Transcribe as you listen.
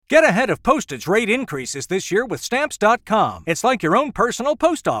Get ahead of postage rate increases this year with Stamps.com. It's like your own personal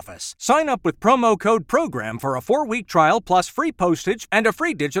post office. Sign up with promo code PROGRAM for a 4-week trial plus free postage and a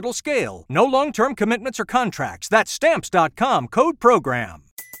free digital scale. No long-term commitments or contracts. That's Stamps.com, code PROGRAM.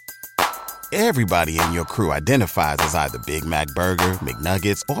 Everybody in your crew identifies as either Big Mac Burger,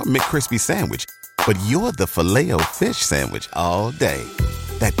 McNuggets, or McCrispy Sandwich. But you're the Filet-O-Fish Sandwich all day.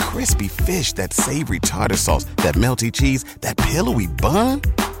 That crispy fish, that savory tartar sauce, that melty cheese, that pillowy bun.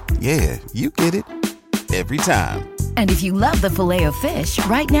 Yeah, you get it. Every time. And if you love the Filet-O-Fish,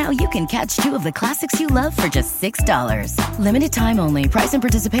 right now you can catch 2 of the classics you love for just $6. Limited time only. Price and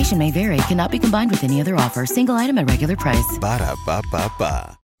participation may vary. Cannot be combined with any other offer. Single item at regular price.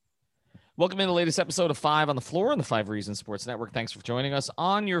 Ba-da-ba-ba-ba. Welcome in the latest episode of 5 on the Floor on the 5 Reasons Sports Network. Thanks for joining us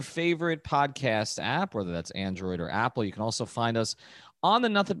on your favorite podcast app, whether that's Android or Apple. You can also find us on the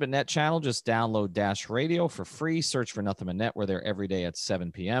Nothing But Net channel. Just download Dash Radio for free. Search for Nothing But Net. We're there every day at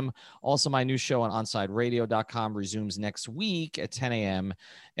 7 p.m. Also, my new show on OnSideRadio.com resumes next week at 10 a.m.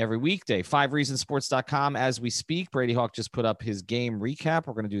 every weekday. 5reasonsports.com as we speak. Brady Hawk just put up his game recap.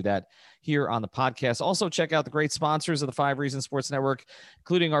 We're going to do that here on the podcast. Also, check out the great sponsors of the 5 Reasons Sports Network,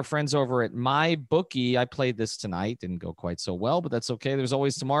 including our friends over at MyBookie. I played this tonight. Didn't go quite so well, but that's okay. There's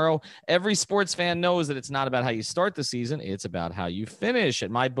always tomorrow. Every sports fan knows that it's not about how you start the season. It's about how you finish. At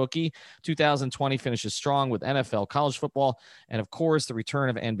MyBookie, 2020 finishes strong with NFL, college football, and, of course, the return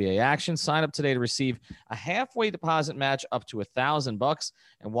of NBA action. Sign up today to receive a halfway deposit match up to $1,000.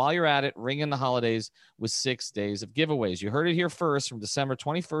 And while you're at it, ring in the holidays with 6 days of giveaways. You heard it here first. From December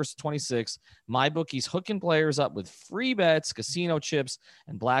 21st to 26th, MyBookie's hooking players up with free bets, casino chips,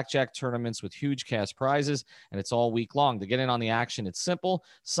 and blackjack tournaments with huge cash prizes, and it's all week long. To get in on the action, it's simple.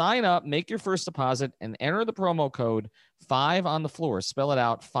 Sign up, make your first deposit, and enter the promo code 5 on the floor. Spell it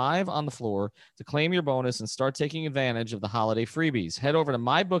out, 5 on the floor, to claim your bonus and start taking advantage of the holiday freebies. Head over to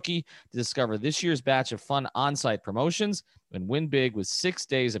MyBookie to discover this year's batch of fun on-site promotions and win big with 6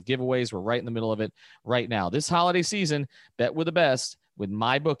 days of giveaways. We're right in the middle of it right now. This holiday season, bet with the best with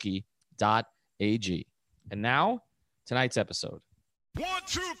MyBookie.ag. And now, tonight's episode. 1,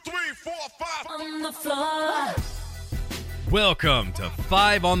 2, 3, 4, 5 On the floor. Welcome to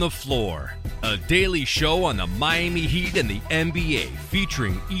 5 on the Floor, a daily show on the Miami Heat and the NBA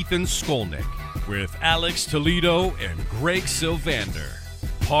featuring Ethan Skolnick with Alex Toledo and Greg Sylvander,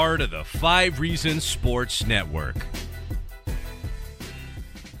 part of the 5 Reasons Sports Network.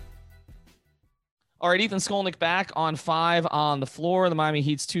 All right, Ethan Skolnick back on 5 on the Floor. The Miami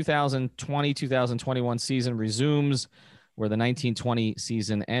Heat's 2020-2021 season resumes where the 1920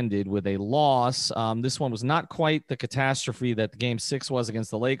 season ended with a loss. This one was not quite the catastrophe that the Game 6 was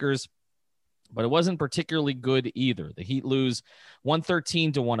against the Lakers, but it wasn't particularly good either. The Heat lose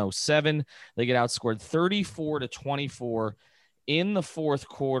 113-107. They get outscored 34-24 in the fourth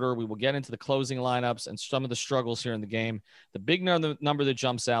quarter. We will get into the closing lineups and some of the struggles here in the game. The big number that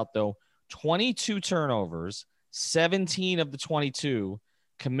jumps out, though, 22 turnovers, 17 of the 22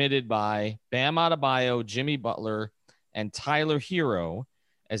 committed by Bam Adebayo, Jimmy Butler, and Tyler Hero,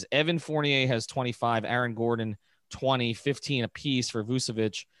 as Evan Fournier has 25, Aaron Gordon 20, 15 apiece for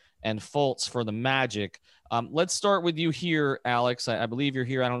Vucevic and Fultz for the Magic. Let's start with you here, Alex. I believe you're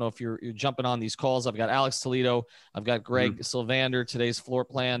here. I don't know if you're jumping on these calls. I've got Alex Toledo. I've got Greg Sylvander. Today's floor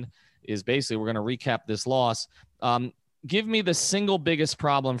plan is basically we're going to recap this loss. Give me the single biggest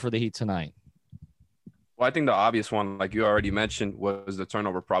problem for the Heat tonight. Well, I think the obvious one, like you already mentioned, was the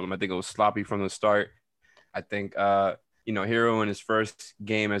turnover problem. I think it was sloppy from the start. I think, Hero in his first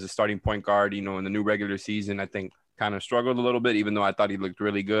game as a starting point guard, in the new regular season, I think kind of struggled a little bit, even though I thought he looked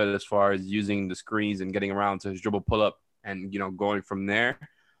really good as far as using the screens and getting around to his dribble pull-up and, going from there.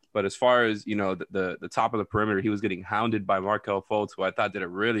 But as far as, the top of the perimeter, he was getting hounded by Markelle Fultz, who I thought did a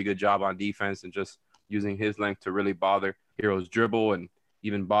really good job on defense and just using his length to really bother Hero's dribble and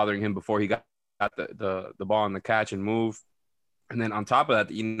even bothering him before he got the ball on the catch and move. And then on top of that,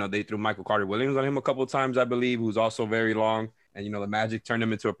 they threw Michael Carter-Williams on him a couple of times, I believe, who's also very long. And, the Magic turned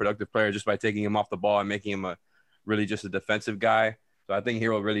him into a productive player just by taking him off the ball and making him really just a defensive guy. So I think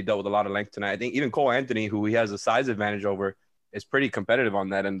Hero really dealt with a lot of length tonight. I think even Cole Anthony, who he has a size advantage over, is pretty competitive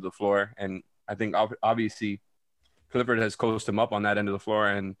on that end of the floor. And I think obviously Clifford has coached him up on that end of the floor.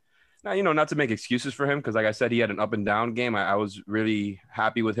 And now, not to make excuses for him, because like I said, he had an up and down game. I was really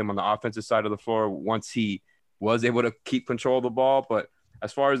happy with him on the offensive side of the floor once he was able to keep control of the ball. But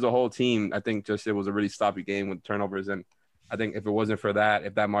as far as the whole team, I think just it was a really sloppy game with turnovers. And I think if it wasn't for that,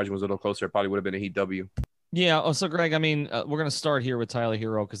 if that margin was a little closer, it probably would have been a Heat W. Yeah. So, Greg, we're going to start here with Tyler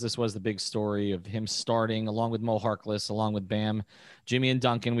Hero because this was the big story of him starting along with Mo Harkless, along with Bam, Jimmy, and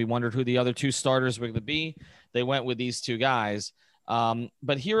Duncan. We wondered who the other two starters were going to be. They went with these two guys.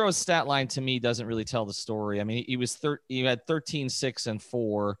 But Hero's stat line to me doesn't really tell the story. I mean, he had 13, 6, and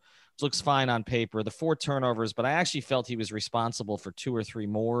 4, which looks fine on paper. The 4 turnovers, but I actually felt he was responsible for 2 or 3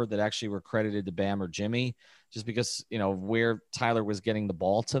 more that actually were credited to Bam or Jimmy, just because, where Tyler was getting the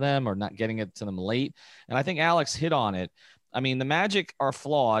ball to them or not getting it to them late. And I think Alex hit on it. I mean, the Magic are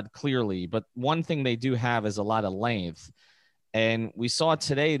flawed, clearly, but one thing they do have is a lot of length. And we saw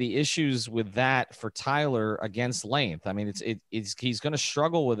today the issues with that for Tyler against length. I mean, he's going to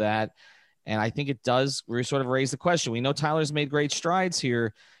struggle with that. And I think it does sort of raise the question. We know Tyler's made great strides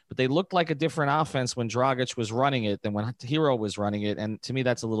here, but they looked like a different offense when Dragic was running it than when Hero was running it. And to me,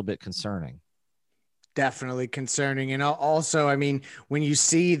 that's a little bit concerning. Definitely concerning. And also, I mean, when you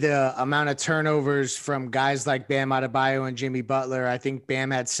see the amount of turnovers from guys like Bam Adebayo and Jimmy Butler, I think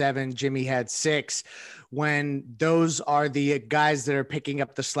Bam had 7, Jimmy had 6. When those are the guys that are picking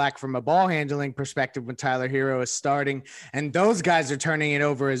up the slack from a ball handling perspective when Tyler Hero is starting, and those guys are turning it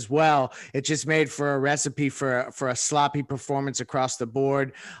over as well, it just made for a recipe for a sloppy performance across the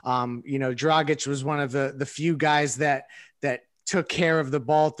board. Dragic was one of the few guys that took care of the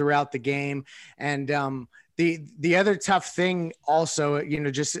ball throughout the game. And the other tough thing also,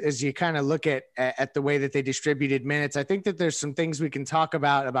 just as you kind of look at the way that they distributed minutes, I think that there's some things we can talk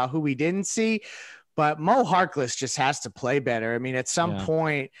about who we didn't see, but Mo Harkless just has to play better. I mean, at some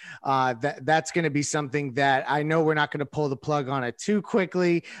point that's going to be something that I know we're not going to pull the plug on it too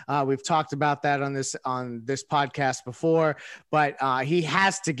quickly. We've talked about that on this podcast before, but he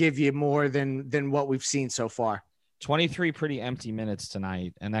has to give you more than what we've seen so far. 23 pretty empty minutes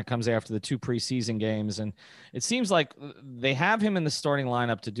tonight, and that comes after the 2 preseason games. And it seems like they have him in the starting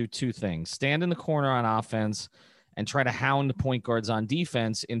lineup to do 2 things: stand in the corner on offense and try to hound point guards on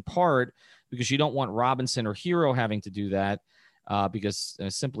defense, in part because you don't want Robinson or Hero having to do that because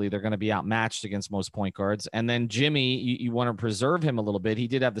simply they're going to be outmatched against most point guards. And then Jimmy, you want to preserve him a little bit. He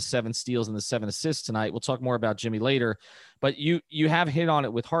did have the 7 steals and the 7 assists tonight. We'll talk more about Jimmy later, but you have hit on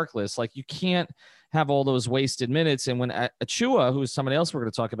it with Harkless. Like, you can't have all those wasted minutes. And when Achua, who's somebody else we're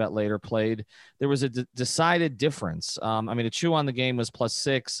going to talk about later, played, there was a decided difference. Achua on the game was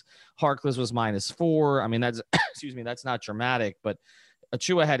 +6. Harkless was -4. I mean, that's, that's not dramatic, but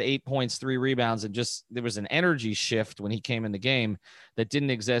Achua had 8 points, 3 rebounds, and just there was an energy shift when he came in the game that didn't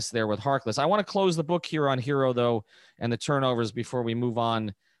exist there with Harkless. I want to close the book here on Hero, though, and the turnovers before we move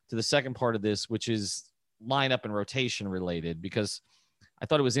on to the second part of this, which is lineup and rotation related, because I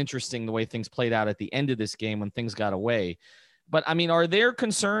thought it was interesting the way things played out at the end of this game when things got away. But, I mean, are there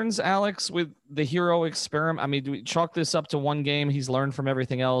concerns, Alex, with the Hero experiment? I mean, do we chalk this up to one game? He's learned from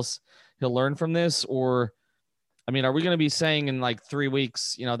everything else. He'll learn from this? Or, I mean, are we going to be saying in like 3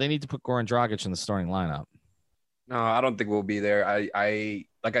 weeks, they need to put Goran Dragic in the starting lineup? No, I don't think we'll be there. I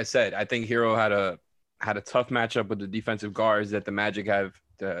like I said, I think Hero had a tough matchup with the defensive guards that the Magic have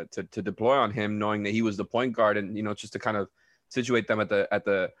to deploy on him, knowing that he was the point guard, and just to kind of situate them at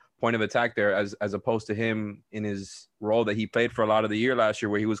the point of attack there, as opposed to him in his role that he played for a lot of the year last year,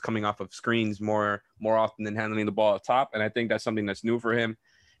 where he was coming off of screens more often than handling the ball up top. And I think that's something that's new for him.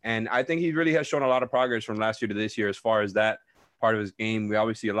 And I think he really has shown a lot of progress from last year to this year as far as that part of his game. We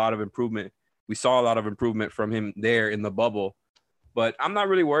obviously see a lot of improvement. We saw a lot of improvement from him there in the bubble, but I'm not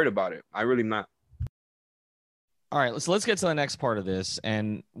really worried about it. I really am not. All right, so let's get to the next part of this.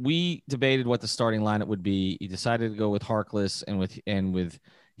 And we debated what the starting lineup would be. He decided to go with Harkless and with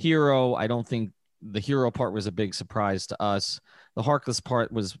Hero. I don't think the Hero part was a big surprise to us. The Harkless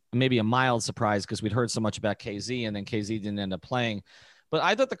part was maybe a mild surprise because we'd heard so much about KZ, and then KZ didn't end up playing. But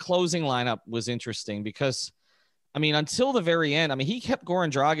I thought the closing lineup was interesting because, I mean, until the very end, I mean, he kept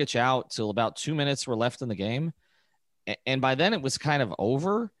Goran Dragic out till about 2 minutes were left in the game. And by then it was kind of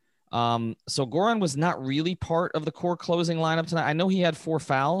over. So Goran was not really part of the core closing lineup tonight. I know he had 4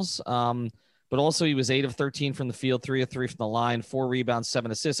 fouls, but also he was 8 of 13 from the field, 3 of 3 from the line, 4 rebounds, 7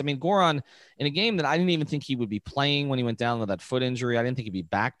 assists. I mean, Goran, in a game that I didn't even think he would be playing when he went down with that foot injury, I didn't think he'd be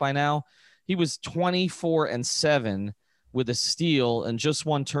back by now. He was 24-7 with a steal and just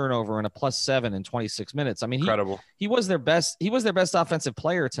 1 turnover and a +7 in 26 minutes. I mean, incredible. He was their best offensive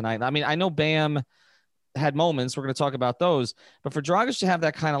player tonight. I mean, I know Bam had moments. We're going to talk about those, but for Dragic to have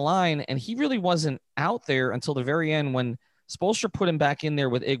that kind of line, and he really wasn't out there until the very end when Spoelstra put him back in there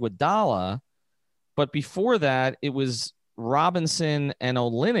with Iguodala. But before that, it was Robinson and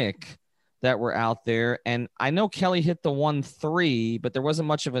Olynyk that were out there. And I know Kelly hit the 1-3, but there wasn't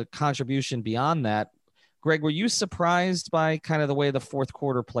much of a contribution beyond that. Greg, were you surprised by kind of the way the fourth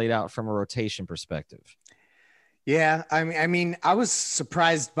quarter played out from a rotation perspective? Yeah, I mean, I was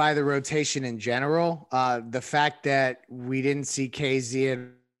surprised by the rotation in general. The fact that we didn't see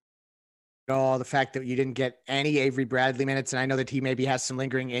KZ all. The fact that you didn't get any Avery Bradley minutes, and I know that he maybe has some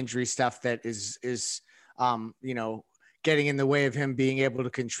lingering injury stuff that is getting in the way of him being able to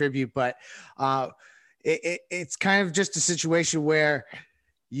contribute. But it's kind of just a situation where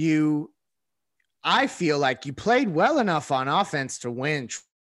I feel like you played well enough on offense to win.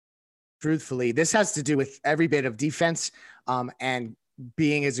 Truthfully, this has to do with every bit of defense and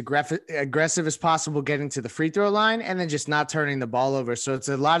being as aggressive as possible, getting to the free throw line, and then just not turning the ball over. So it's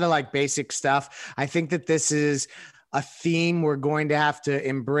a lot of like basic stuff. I think that this is a theme we're going to have to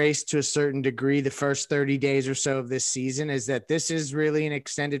embrace to a certain degree the first 30 days or so of this season, is that this is really an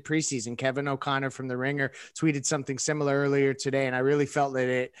extended preseason. Kevin O'Connor from The Ringer tweeted something similar earlier today, and I really felt that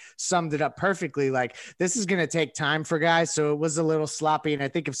it summed it up perfectly. Like, this is going to take time for guys, so it was a little sloppy, and I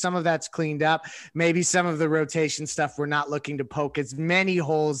think if some of that's cleaned up, maybe some of the rotation stuff, we're not looking to poke as many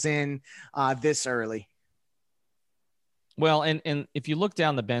holes in this early. Well, and if you look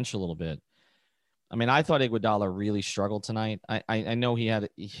down the bench a little bit, I mean, I thought Iguodala really struggled tonight. I know he had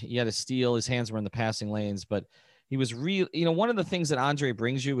a steal. His hands were in the passing lanes, but he was real. One of the things that Andre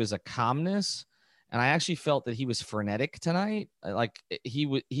brings you is a calmness, and I actually felt that he was frenetic tonight. Like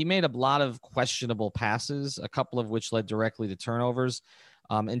he made a lot of questionable passes, a couple of which led directly to turnovers.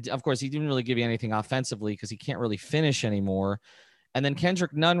 And of course, he didn't really give you anything offensively because he can't really finish anymore. And then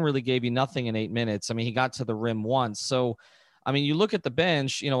Kendrick Nunn really gave you nothing in 8 minutes. I mean, he got to the rim once. So, I mean, you look at the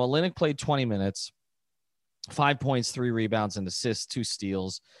bench. Olynyk played 20 minutes. 5 points, 3 rebounds, and assists, 2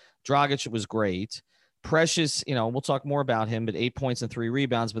 steals. Dragic was great. Precious, we'll talk more about him, but 8 points and 3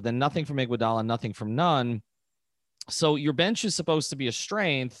 rebounds, but then nothing from Iguodala, nothing from Nunn. So your bench is supposed to be a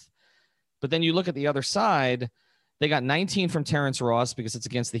strength, but then you look at the other side, they got 19 from Terrence Ross because it's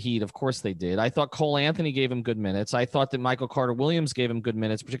against the Heat. Of course they did. I thought Cole Anthony gave him good minutes. I thought that Michael Carter-Williams gave him good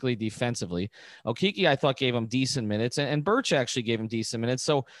minutes, particularly defensively. Okeke, I thought, gave him decent minutes, and Birch actually gave him decent minutes.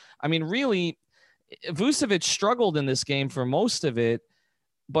 So, I mean, really, Vucevic struggled in this game for most of it,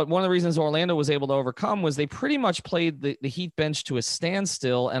 but one of the reasons Orlando was able to overcome was they pretty much played the Heat bench to a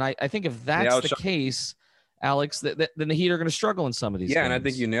standstill. And I think if that's the case, Alex, then the Heat are going to struggle in some of these games. And I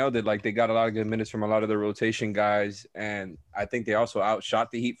think you nailed it. Like, they got a lot of good minutes from a lot of the rotation guys, and I think they also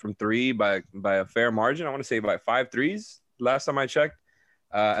outshot the Heat from 3 by a fair margin. I want to say by 5 threes last time I checked.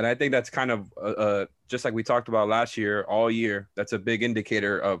 And I think that's kind of just like we talked about last year, all year. That's a big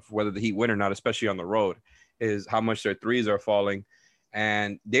indicator of whether the Heat win or not, especially on the road, is how much their threes are falling.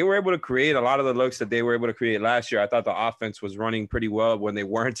 And they were able to create a lot of the looks that they were able to create last year. I thought the offense was running pretty well when they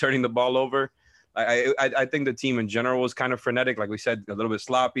weren't turning the ball over. I think the team in general was kind of frenetic, like we said, a little bit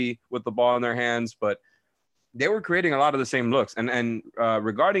sloppy with the ball in their hands, but they were creating a lot of the same looks. And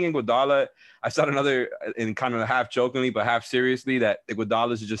regarding Iguodala, I saw another, in kind of half jokingly but half seriously, that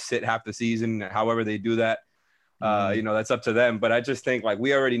Iguodala should just sit half the season. However they do that, that's up to them. But I just think, like,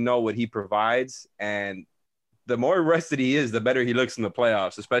 we already know what he provides, and the more rested he is, the better he looks in the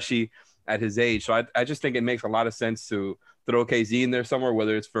playoffs, especially at his age. So I just think it makes a lot of sense to throw KZ in there somewhere,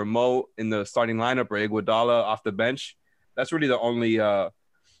 whether it's for Mo in the starting lineup or Iguodala off the bench. That's really the only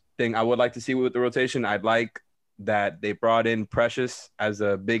thing I would like to see with the rotation. I'd like that they brought in Precious as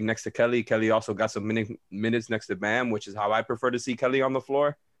a big next to Kelly. Kelly also got some minutes next to Bam, which is how I prefer to see Kelly on the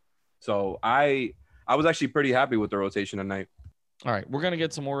floor. So I was actually pretty happy with the rotation tonight. All right, we're going to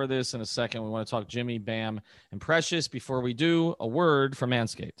get some more of this in a second. We want to talk Jimmy, Bam, and Precious. Before we do, a word from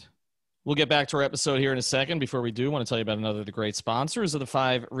Manscaped. We'll get back to our episode here in a second. Before we do, I want to tell you about another of the great sponsors of the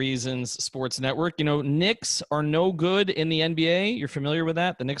 5 Reasons Sports Network. Knicks are no good in the NBA. You're familiar with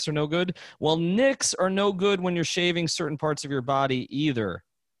that? The Knicks are no good? Well, Knicks are no good when you're shaving certain parts of your body either.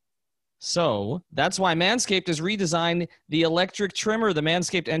 So that's why Manscaped has redesigned the electric trimmer. The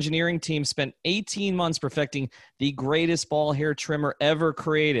Manscaped engineering team spent 18 months perfecting the greatest ball hair trimmer ever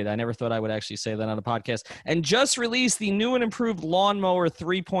created. I never thought I would actually say that on a podcast. And just released the new and improved Lawnmower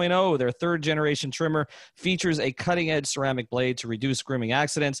 3.0. Their 3rd generation trimmer features a cutting-edge ceramic blade to reduce grooming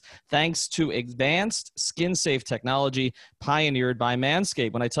accidents thanks to advanced skin-safe technology pioneered by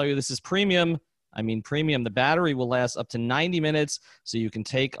Manscaped. When I tell you this is premium, I mean premium. The battery will last up to 90 minutes, so you can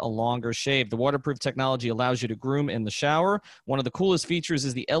take a longer shave. The waterproof technology allows you to groom in the shower. One of the coolest features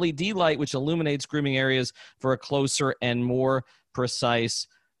is the LED light, which illuminates grooming areas for a closer and more precise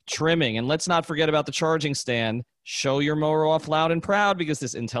trimming. And let's not forget about the charging stand. Show your mower off loud and proud, because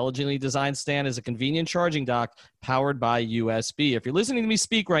this intelligently designed stand is a convenient charging dock powered by USB. If you're listening to me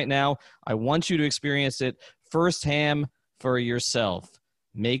speak right now, I want you to experience it firsthand for yourself.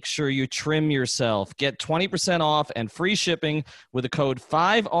 Make sure you trim yourself. Get 20% off and free shipping with the code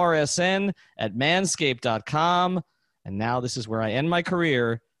 5RSN at manscaped.com. And now this is where I end my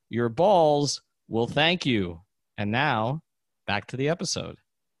career. Your balls will thank you. And now, back to the episode.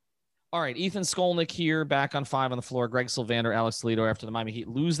 All right, Ethan Skolnick here, back on 5 on the floor. Greg Sylvander, Alex Toledo after the Miami Heat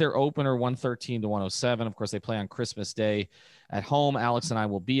lose their opener 113-107. Of course, they play on Christmas Day at home. Alex and I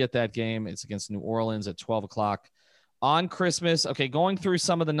will be at that game. It's against New Orleans at 12 o'clock on Christmas. Okay, going through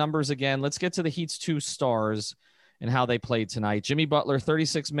some of the numbers again. Let's get to the Heat's 2 stars and how they played tonight. Jimmy Butler,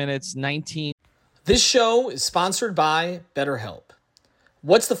 36 minutes, 19. This show is sponsored by BetterHelp.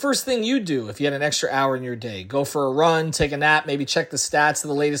 What's the first thing you'd do if you had an extra hour in your day? Go for a run, take a nap, maybe check the stats of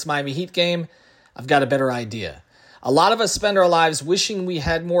the latest Miami Heat game? I've got a better idea. A lot of us spend our lives wishing we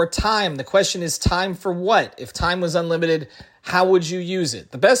had more time. The question is, time for what? If time was unlimited, how would you use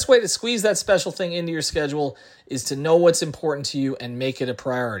it? The best way to squeeze that special thing into your schedule is to know what's important to you and make it a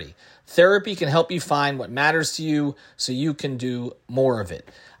priority. Therapy can help you find what matters to you so you can do more of it.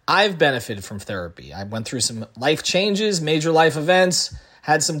 I've benefited from therapy. I went through some life changes, major life events,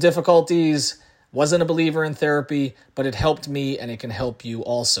 had some difficulties, wasn't a believer in therapy, but it helped me and it can help you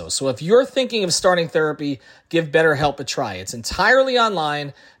also. So if you're thinking of starting therapy, give BetterHelp a try. It's entirely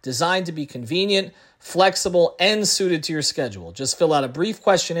online, designed to be convenient, flexible, and suited to your schedule. Just fill out a brief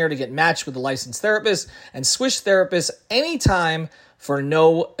questionnaire to get matched with a licensed therapist and switch therapists anytime for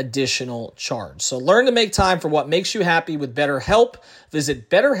no additional charge. So learn to make time for what makes you happy with BetterHelp.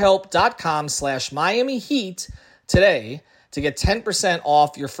 Visit BetterHelp.com/Miami Heat today to get 10%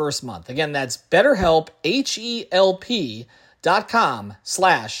 off your first month. Again, that's BetterHelp,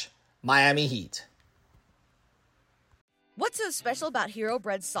 HELP.com/Miami Heat. What's so special about Hero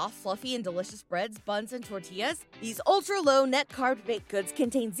Bread's soft, fluffy, and delicious breads, buns, and tortillas? These ultra-low net-carb baked goods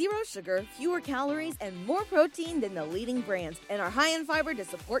contain zero sugar, fewer calories, and more protein than the leading brands, and are high in fiber to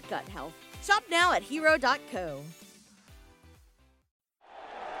support gut health. Shop now at Hero.co.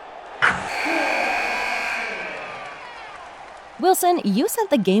 Wilson, you sent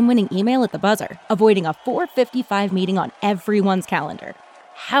the game-winning email at the buzzer, avoiding a 4:55 meeting on everyone's calendar.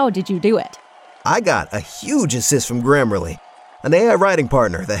 How did you do it? I got a huge assist from Grammarly, an AI writing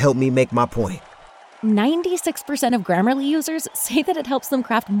partner that helped me make my point. 96% of Grammarly users say that it helps them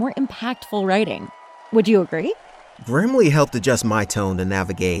craft more impactful writing. Would you agree? Grammarly helped adjust my tone to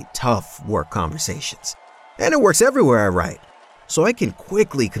navigate tough work conversations. And it works everywhere I write, so I can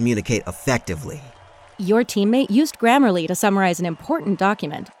quickly communicate effectively. Your teammate used Grammarly to summarize an important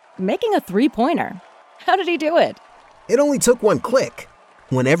document, making a 3-pointer. How did he do it? It only took one click.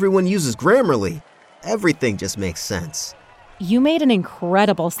 When everyone uses Grammarly, everything just makes sense. You made an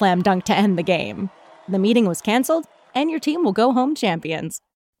incredible slam dunk to end the game. The meeting was canceled, and your team will go home champions.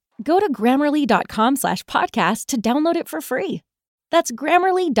 Go to Grammarly.com/podcast to download it for free. That's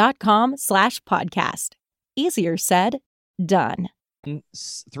Grammarly.com/podcast. Easier said, done.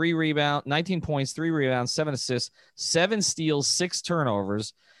 3 rebounds, 19 points, 3 rebounds, 7 assists, 7 steals, 6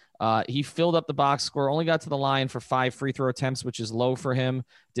 turnovers. He filled up the box score, only got to the line for 5 free throw attempts, which is low for him.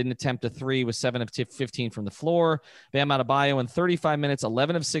 Didn't attempt a 3 with 7 of 15 from the floor. Bam Adebayo in 35 minutes,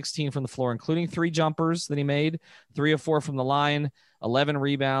 11 of 16 from the floor, including 3 jumpers that he made, 3 of 4 from the line, 11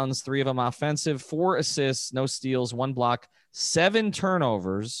 rebounds, 3 of them offensive, 4 assists, no steals, 1 block, 7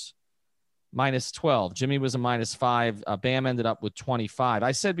 turnovers. -12. Jimmy was a -5. Bam ended up with 25.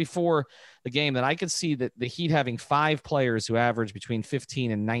 I said before the game that I could see that the Heat having 5 players who average between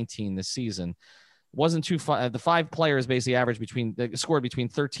 15 and 19 this season. Wasn't too fun. The 5 players basically scored between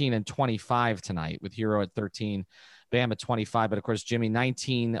 13 and 25 tonight, with Hero at 13, Bam at 25, but of course Jimmy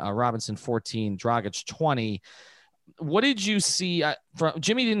 19, Robinson 14, Dragic 20. What did you see from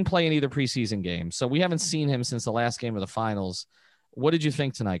Jimmy? Didn't play in either preseason game, so we haven't seen him since the last game of the finals. What did you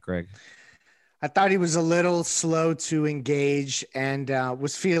think tonight, Greg? I thought he was a little slow to engage and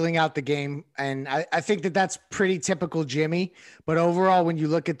was feeling out the game. And I think that that's pretty typical Jimmy. But overall, when you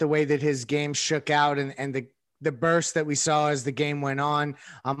look at the way that his game shook out and the burst that we saw as the game went on,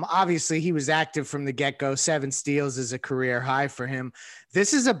 obviously he was active from the get-go. 7 steals is a career high for him.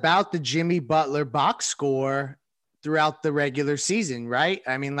 This is about the Jimmy Butler box score throughout the regular season, right?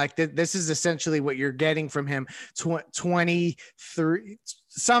 I mean, like this is essentially what you're getting from him. 23,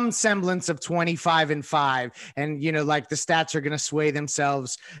 some semblance of 25-5. And, you know, like the stats are going to sway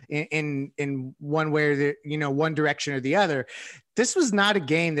themselves in one way or one direction or the other. This was not a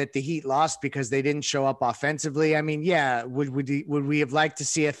game that the Heat lost because they didn't show up offensively. I mean, yeah, would we have liked to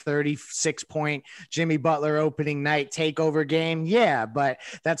see a 36-point Jimmy Butler opening night takeover game? Yeah, but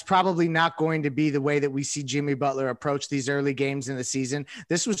that's probably not going to be the way that we see Jimmy Butler approach these early games in the season.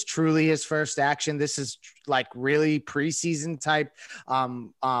 This was truly his first action. This is like really preseason type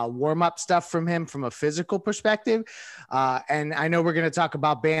warm-up stuff from him from a physical perspective. And I know we're going to talk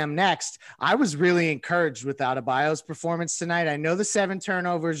about Bam next. I was really encouraged with Adebayo's performance tonight. I know the 7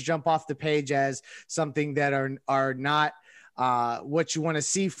 turnovers jump off the page as something that are not what you want to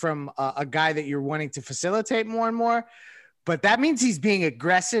see from a guy that you're wanting to facilitate more and more. But that means he's being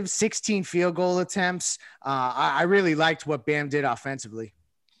aggressive. 16 field goal attempts. I really liked what Bam did offensively.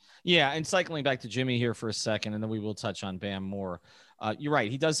 Yeah, and cycling back to Jimmy here for a second, and then we will touch on Bam more. You're right.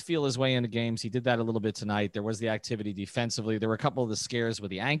 He does feel his way into games. He did that a little bit tonight. There was the activity defensively. There were a couple of the scares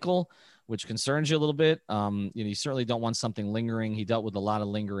with the ankle, which concerns you a little bit. You certainly don't want something lingering. He dealt with a lot of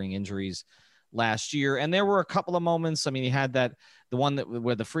lingering injuries last year. And there were a couple of moments. I mean, he had the one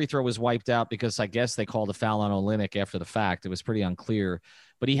where the free throw was wiped out because I guess they called a foul on Olynyk after the fact. It was pretty unclear,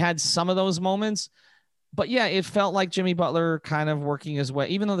 but he had some of those moments. But yeah, it felt like Jimmy Butler kind of working his way.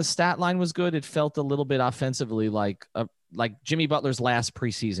 Even though the stat line was good, it felt a little bit offensively like Jimmy Butler's last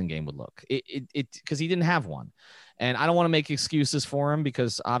preseason game would look. Because he didn't have one. And I don't want to make excuses for him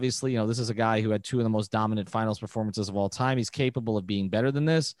because obviously, this is a guy who had two of the most dominant finals performances of all time. He's capable of being better than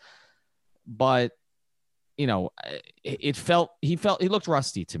this. But, he looked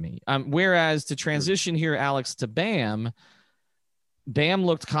rusty to me. Whereas to transition here, Alex, to Bam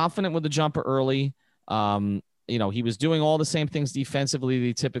looked confident with the jumper early. He was doing all the same things defensively that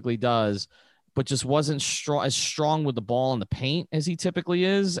he typically does, but just wasn't as strong with the ball in the paint as he typically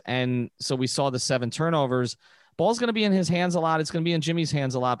is. And so we saw the 7 turnovers. Ball's going to be in his hands a lot. It's going to be in Jimmy's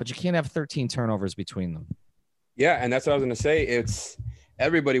hands a lot, but you can't have 13 turnovers between them. Yeah, and that's what I was going to say.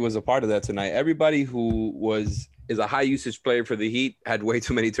 Everybody was a part of that tonight. Everybody who is a high usage player for the Heat had way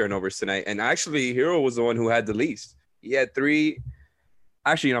too many turnovers tonight. And actually, Hero was the one who had the least. He had 3.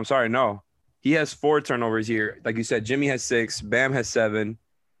 Actually, I'm sorry, no. He has 4 turnovers here. Like you said, Jimmy has 6, Bam has 7,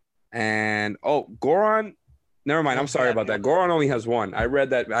 and Goran. Never mind. I'm sorry about that. Goran only has 1. I read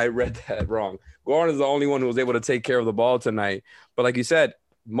that wrong. Goran is the only one who was able to take care of the ball tonight. But like you said,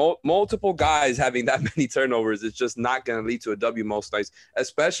 multiple guys having that many turnovers is just not going to lead to a W most nights,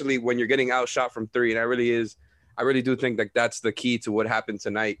 especially when you're getting outshot from 3. And I really do think that's the key to what happened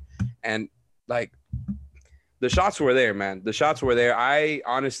tonight. And like the shots were there, man. The shots were there. I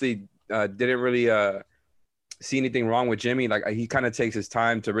honestly didn't really see anything wrong with Jimmy. Like he kind of takes his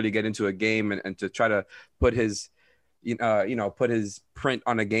time to really get into a game and to try to put his put his print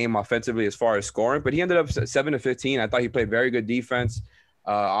on a game offensively as far as scoring. But he ended up 7 of 15. I thought he played very good defense.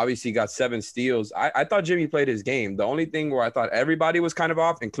 Obviously got 7 steals. I thought Jimmy played his game. The only thing where I thought everybody was kind of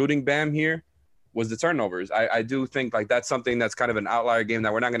off, including Bam here, was the turnovers. I do think like that's something that's kind of an outlier game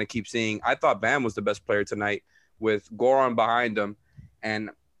that we're not going to keep seeing. I thought Bam was the best player tonight with Goran behind him. And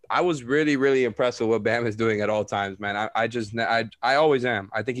I was really, really impressed with what Bam is doing at all times, man. I always am.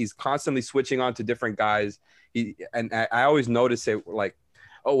 I think he's constantly switching on to different guys. I always notice it like,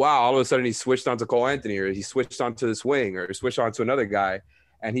 oh, wow, all of a sudden he switched on to Cole Anthony, or he switched on to this wing, or switched on to another guy.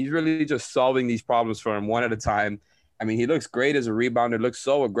 And he's really just solving these problems for him one at a time. I mean, he looks great as a rebounder, looks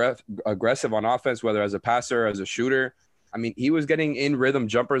so aggressive on offense, whether as a passer or as a shooter. I mean, he was getting in rhythm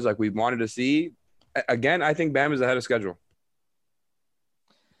jumpers like we wanted to see. Again, I think Bam is ahead of schedule.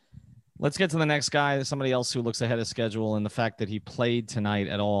 Let's get to the next guy, somebody else who looks ahead of schedule, and the fact that he played tonight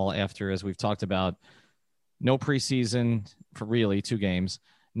at all after, as we've talked about, no preseason for really 2 games,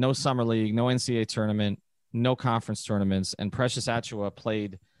 no summer league, no NCAA tournament, no conference tournaments, and Precious Achiuwa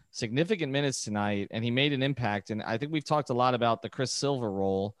played significant minutes tonight, and he made an impact. And I think we've talked a lot about the Chris Silva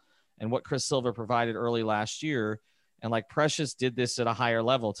role and what Chris Silva provided early last year. And like Precious did this at a higher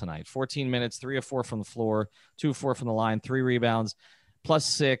level tonight, 14 minutes, 3 of 4 from the floor, 2 of 4 from the line, 3 rebounds,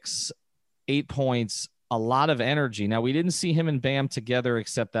 +6, 8 points, a lot of energy. Now, we didn't see him and Bam together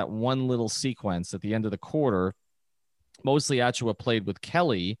except that one little sequence at the end of the quarter. Mostly Achiuwa played with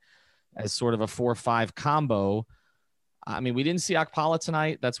Kelly as sort of a 4-5 combo. I mean, we didn't see Okpala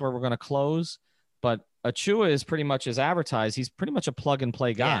tonight. That's where we're going to close. But Achiuwa is pretty much as advertised. He's pretty much a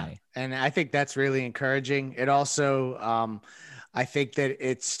plug-and-play guy. Yeah. And I think that's really encouraging. It also, I think that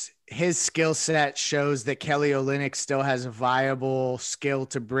his skill set shows that Kelly Olynyk still has a viable skill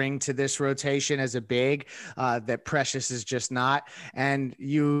to bring to this rotation as a big, that Precious is just not. And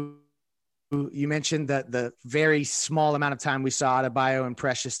you mentioned the very small amount of time we saw Adebayo and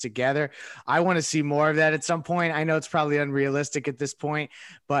Precious together. I want to see more of that at some point. I know it's probably unrealistic at this point,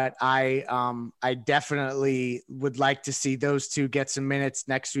 but I definitely would like to see those two get some minutes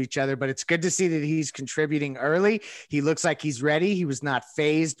next to each other. But it's good to see that he's contributing early. He looks like he's ready. He was not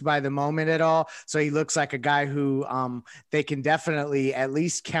fazed by the moment at all. So he looks like a guy who they can definitely at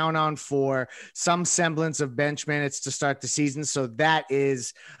least count on for some semblance of bench minutes to start the season. So that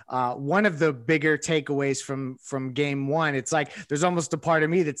is one of the bigger takeaways from game 1. It's like there's almost a part of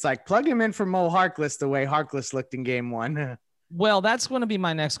me that's like, plug him in for Mo Harkless the way Harkless looked in game 1. Well, that's going to be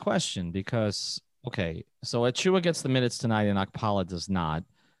my next question because, okay, so Achiuwa gets the minutes tonight and Okpala does not.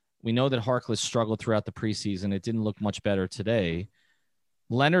 We know that Harkless struggled throughout the preseason. It didn't look much better today.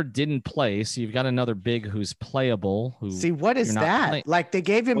 Leonard didn't play, so you've got another big who's playable. See, what is that? Like they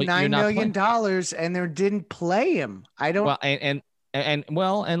gave him $9 million and they didn't play him. I don't.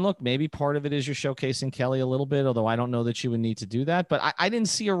 Well, and look, maybe part of it is you're showcasing Kelly a little bit, although I don't know that you would need to do that. But I didn't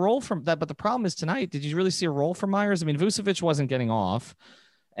see a role from that. But the problem is tonight, did you really see a role for Myers? I mean, Vucevic wasn't getting off.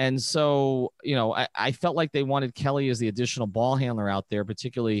 And so, I felt like they wanted Kelly as the additional ball handler out there,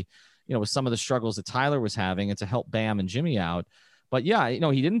 particularly, with some of the struggles that Tyler was having and to help Bam and Jimmy out. But yeah,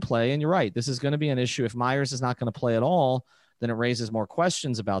 he didn't play. And you're right. This is going to be an issue. If Myers is not going to play at all, then it raises more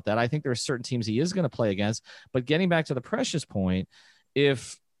questions about that. I think there are certain teams he is going to play against. But getting back to the Precious point,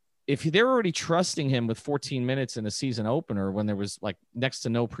 if they're already trusting him with 14 minutes in a season opener when there was like next to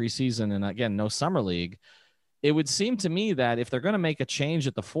no preseason and again, no summer league, it would seem to me that if they're going to make a change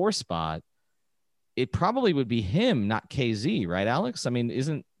at the 4 spot, it probably would be him, not KZ, right, Alex? I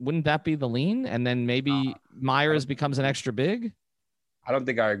mean, wouldn't that be the lean? And then maybe Myers becomes an extra big? I don't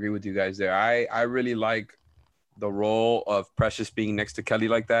think I agree with you guys there. I really like the role of Precious being next to Kelly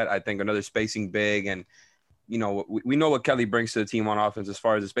like that. I think another spacing big, and we know what Kelly brings to the team on offense as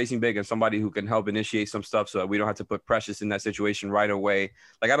far as the spacing big and somebody who can help initiate some stuff so that we don't have to put Precious in that situation right away.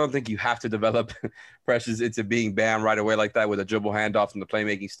 Like, I don't think you have to develop Precious into being Bam right away like that with a dribble handoff and the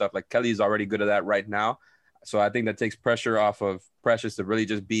playmaking stuff. Like, Kelly's already good at that right now. So I think that takes pressure off of Precious to really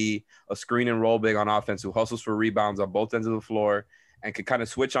just be a screen and roll big on offense who hustles for rebounds on both ends of the floor and could kind of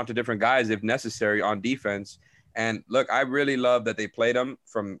switch onto different guys if necessary on defense. And look, I really love that they played him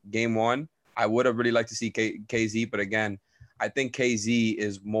from game 1. I would have really liked to see KZ, but again, I think KZ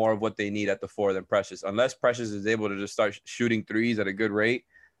is more of what they need at the 4 than Precious. Unless Precious is able to just start shooting threes at a good rate,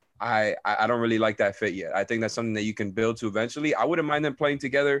 I don't really like that fit yet. I think that's something that you can build to eventually. I wouldn't mind them playing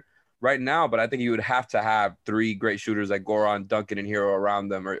together right now, but I think you would have to have 3 great shooters like Goran, Duncan, and Hero around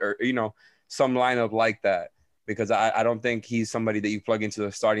them, or some lineup like that. Because I don't think he's somebody that you plug into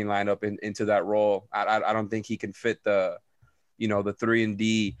the starting lineup into that role. I don't think he can fit the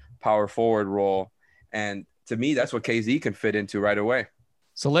 3-and-D power forward role. And to me, that's what KZ can fit into right away.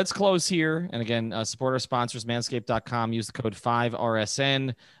 So let's close here. And again, support our sponsors, manscaped.com. Use the code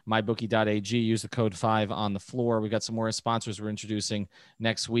 5RSN, mybookie.ag. Use the code 5 on the floor. We got some more sponsors we're introducing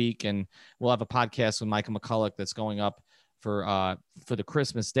next week. And we'll have a podcast with Michael McCulloch that's going up for the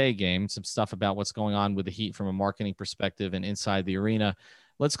Christmas Day game, some stuff about what's going on with the Heat from a marketing perspective and inside the arena.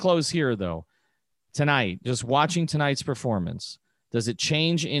 Let's close here, though. Tonight, just watching tonight's performance, does it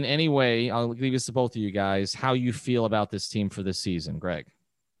change in any way? I'll leave this to both of you guys, how you feel about this team for this season, Greg.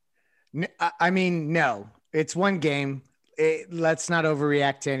 I mean, no, it's one game. Let's not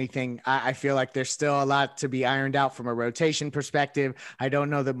overreact to anything. I feel like there's still a lot to be ironed out from a rotation perspective. I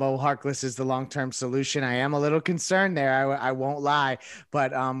don't know that Mo Harkless is the long-term solution. I am a little concerned there. I won't lie,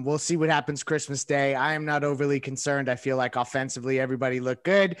 but we'll see what happens Christmas Day. I am not overly concerned. I feel like offensively, everybody looked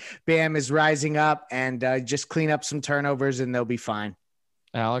good. Bam is rising up, and just clean up some turnovers and they'll be fine.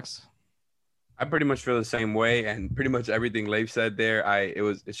 Alex? I pretty much feel the same way, and pretty much everything Leif said there.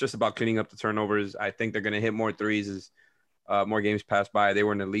 It's just about cleaning up the turnovers. I think they're going to hit more threes as more games pass by. They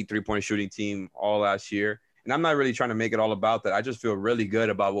were an elite 3-point shooting team all last year. And I'm not really trying to make it all about that. I just feel really good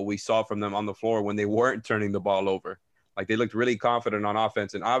about what we saw from them on the floor when they weren't turning the ball over. Like, they looked really confident on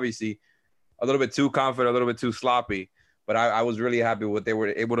offense, and obviously a little bit too confident, a little bit too sloppy. But I was really happy with what they were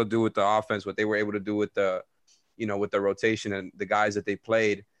able to do with the offense, what they were able to do with the rotation and the guys that they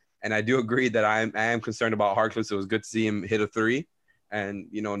played. And I do agree that I am concerned about Harkless. It was good to see him hit a 3 and,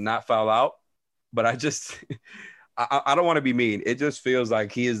 not foul out. But I just – I don't want to be mean. It just feels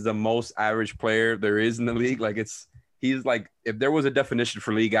like he is the most average player there is in the league. Like, he's like, if there was a definition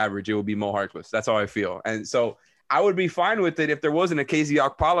for league average, it would be Mo Harkless. That's how I feel. And so I would be fine with it if there wasn't a KZ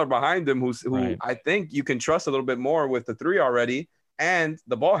Okpala behind him who right. I think you can trust a little bit more with the 3 already and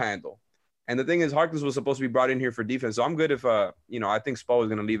the ball handle. And the thing is, Harkless was supposed to be brought in here for defense. So I'm good if, I think Spo is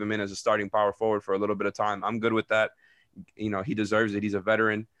going to leave him in as a starting power forward for a little bit of time. I'm good with that. He deserves it. He's a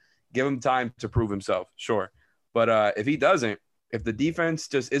veteran. Give him time to prove himself. Sure. But if he doesn't, if the defense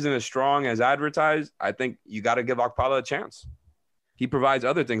just isn't as strong as advertised, I think you got to give Okpala a chance. He provides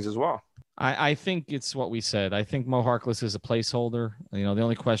other things as well. I think it's what we said. I think Mo Harkless is a placeholder. The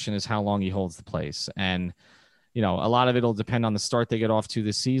only question is how long he holds the place. And, a lot of it will depend on the start they get off to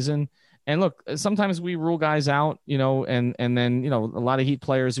this season. And look, sometimes we rule guys out, and then, a lot of Heat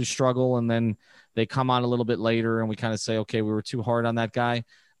players who struggle and then they come on a little bit later and we kind of say, okay, we were too hard on that guy.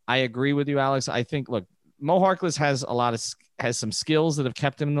 I agree with you, Alex. I think, look, Mo Harkless has some skills that have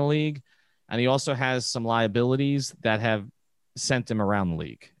kept him in the league, and he also has some liabilities that have sent him around the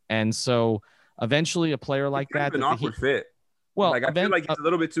league. And so eventually a player like that, an awkward fit. Well, like I feel like he's a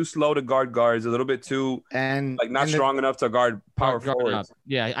little bit too slow to guard guards, a little bit too not strong enough to guard power forwards.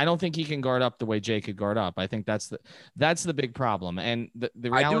 Yeah, I don't think he can guard up the way Jay could guard up. I think that's the big problem. And the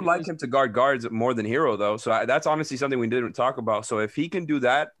reality I do like him to guard guards more than Hero though. So that's honestly something we didn't talk about. So if he can do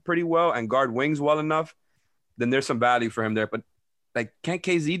that pretty well and guard wings well enough, then there's some value for him there. But like, can't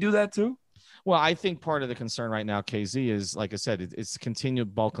KZ do that too? Well, I think part of the concern right now, KZ, is like I said, it's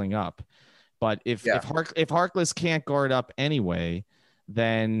continued bulking up. But if Harkless can't guard up anyway,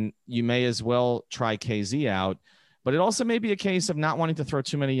 then you may as well try KZ out. But it also may be a case of not wanting to throw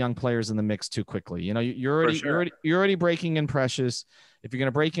too many young players in the mix too quickly. You know, you're already breaking in Precious. If you're going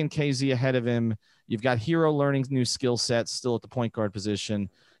to break in KZ ahead of him, you've got Hero learning new skill sets still at the point guard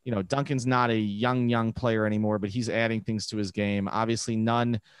position. You know, Duncan's not a young player anymore, but he's adding things to his game. Obviously,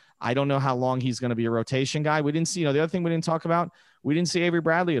 Nunn, I don't know how long he's going to be a rotation guy. We didn't see, the other thing we didn't talk about, we didn't see Avery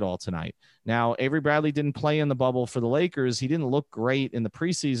Bradley at all tonight. Now, Avery Bradley didn't play in the bubble for the Lakers. He didn't look great in the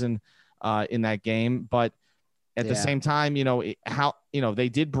preseason in that game, but at the same time, they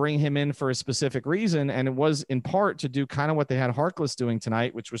did bring him in for a specific reason, and it was in part to do kind of what they had Harkless doing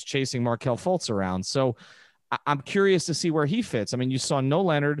tonight, which was chasing Markelle Fultz around. So I'm curious to see where he fits. I mean, you saw no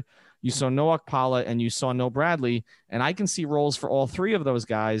Leonard, you saw no Okpala, and you saw no Bradley, and I can see roles for all three of those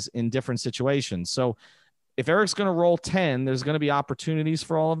guys in different situations. So if Eric's going to roll 10, there's going to be opportunities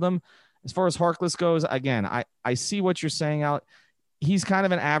for all of them. As far as Harkless goes, again, I see what you're saying out. He's kind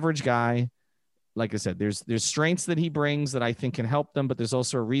of an average guy. Like I said, there's strengths that he brings that I think can help them, but there's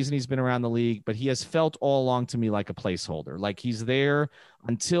also a reason he's been around the league. But he has felt all along to me like a placeholder. Like he's there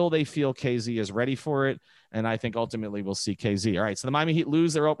until they feel KZ is ready for it. And I think ultimately we'll see KZ. All right, so the Miami Heat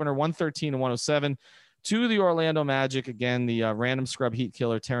lose their opener 113-107 to the Orlando Magic. Again, the random scrub Heat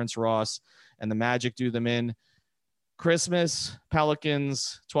killer, Terrence Ross, and the Magic do them in. Christmas,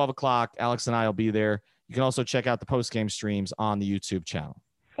 Pelicans, 12 o'clock. Alex and I will be there. You can also check out the post-game streams on the YouTube channel.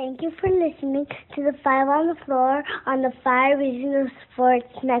 Thank you for listening to the Five on the Floor on the Five Regional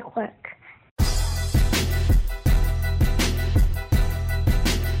Sports Network.